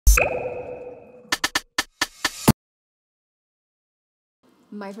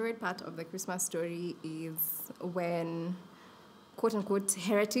My favorite part of the Christmas story is when, quote unquote,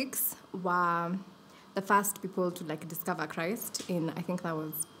 heretics were the first people to discover Christ in, I think that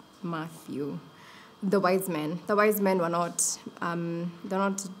was Matthew. The wise men. The wise men were not, they're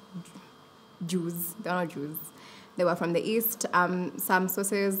not Jews. They're not Jews. They were from the East. Some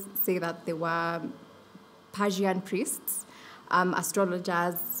sources say that they were Persian priests,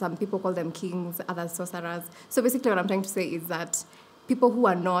 astrologers. Some people call them kings, others sorcerers. So basically what I'm trying to say is that people who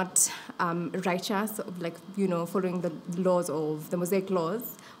are not righteous, following the laws of the Mosaic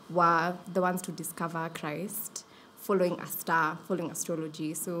laws, were the ones to discover Christ, following a star, following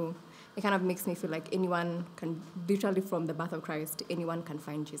astrology. So it kind of makes me feel like anyone can, literally from the birth of Christ, anyone can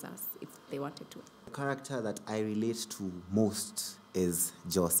find Jesus if they wanted to. The character that I relate to most is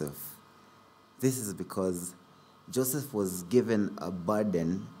Joseph. This is because Joseph was given a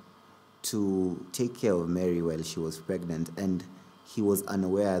burden to take care of Mary while she was pregnant, and he was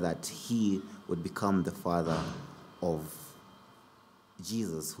unaware that he would become the father of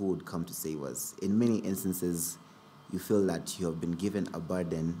Jesus who would come to save us. In many instances, you feel that you have been given a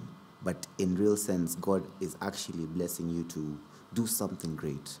burden, but in real sense, God is actually blessing you to do something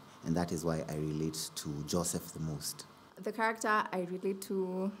great. And that is why I relate to Joseph the most. The character I relate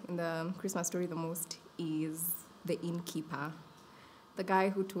to in the Christmas story the most is the innkeeper. The guy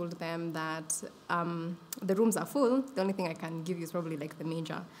who told them that the rooms are full, the only thing I can give you is probably the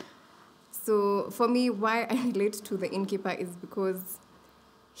manger. So for me, why I relate to the innkeeper is because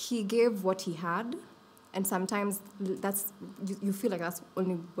he gave what he had, and sometimes you feel like that's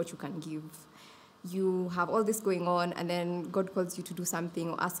only what you can give. You have all this going on, and then God calls you to do something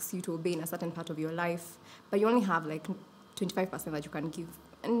or asks you to obey in a certain part of your life, but you only have 25% that you can give.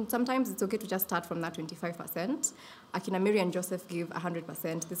 And sometimes it's okay to just start from that 25%. Akina Mary and Joseph gave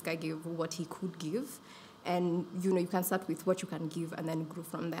 100%. This guy gave what he could give. And, you can start with what you can give and then grow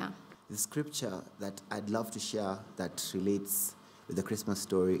from there. The scripture that I'd love to share that relates with the Christmas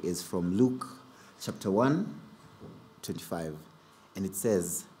story is from Luke chapter 1, 25. And it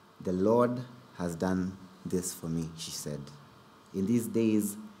says, "The Lord has done this for me," she said. "In these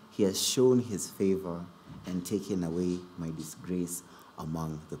days, he has shown his favor and taken away my disgrace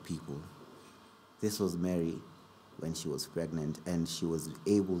among the people." This was Mary when she was pregnant, and she was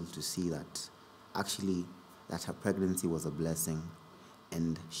able to see that actually that her pregnancy was a blessing,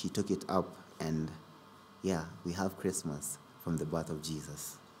 and she took it up, and yeah, we have Christmas from the birth of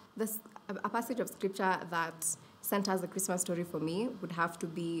Jesus. A passage of scripture that centers the Christmas story for me would have to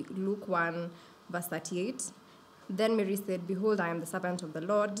be Luke 1, verse 38. "Then Mary said, 'Behold, I am the servant of the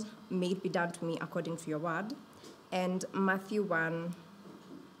Lord. May it be done to me according to your word.' And Matthew 1,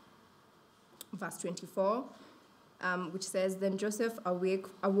 verse 24, which says, "Then Joseph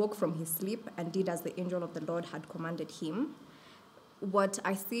awoke from his sleep and did as the angel of the Lord had commanded him." What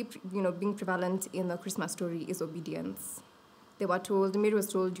I see, being prevalent in the Christmas story is obedience. Mary was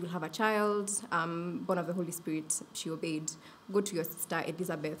told, "You'll have a child, born of the Holy Spirit." She obeyed. "Go to your sister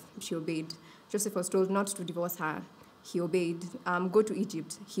Elizabeth." She obeyed. Joseph was told not to divorce her. He obeyed. "Go to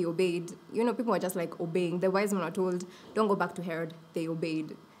Egypt." He obeyed. People were just obeying. The wise men were told, "Don't go back to Herod." They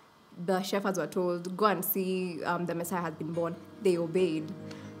obeyed. The shepherds were told, "Go and see the Messiah has been born." They obeyed.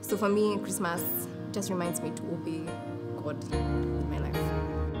 So for me, Christmas just reminds me to obey God in my life.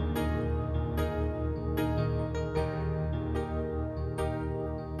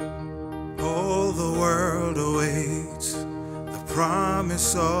 All the world awaits the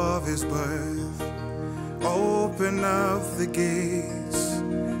promise of his birth. Open up the gates,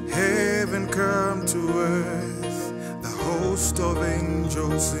 heaven come to earth. The host of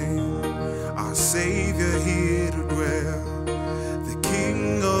angels sing, our Savior here to dwell. The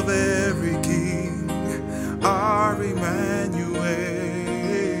King of every king, our Emmanuel.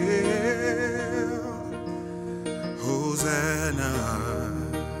 Hosanna,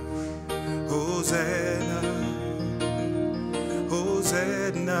 Hosanna,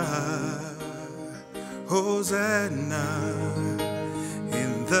 Hosanna, Hosanna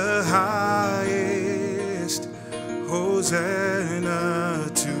in the highest. Hosanna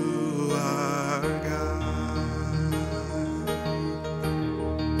to our God.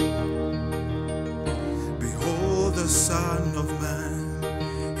 Behold the Son of Man,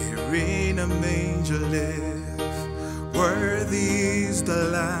 here in a manger live. Worthy is the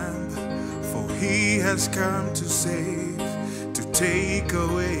Lamb, for he has come to save, to take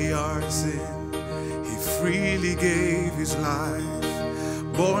away our sin. He freely gave his life,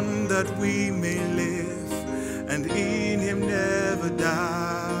 born that we may live, and in him never die.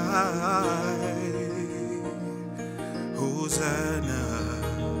 Hosanna,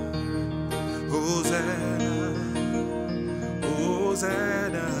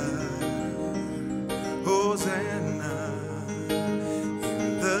 Hosanna, Hosanna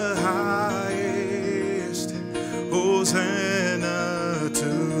in the highest. Hosanna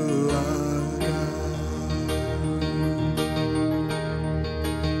to our God.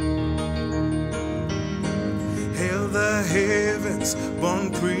 Hail the heavens, born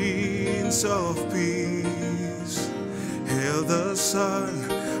Prince of Peace. Hail the Son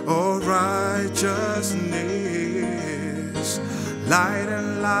of righteousness. Light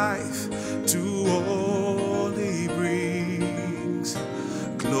and life to all he brings.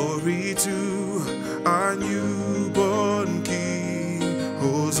 Glory to our newborn King.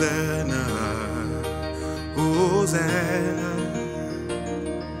 Hosanna, Hosanna,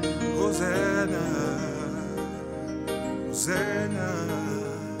 Hosanna, Hosanna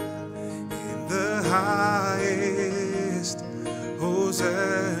in the highest.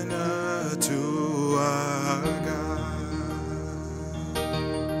 Hosanna to our God.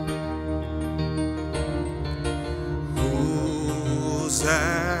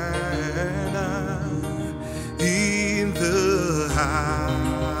 Hosanna in the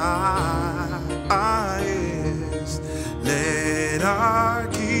highest. Let our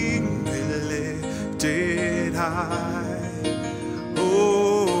King be lifted high.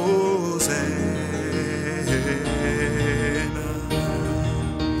 Hosanna,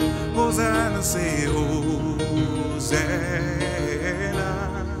 Hosanna, say Hosanna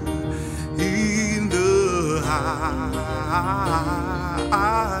in the highest.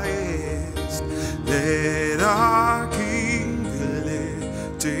 Let our King be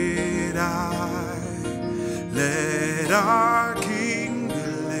lifted high. Let our King be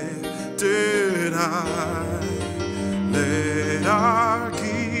lifted high. Let our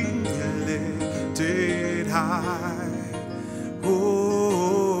King be lifted high.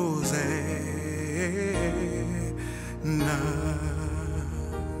 Hosanna,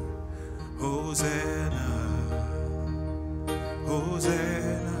 Hosanna, Hosanna.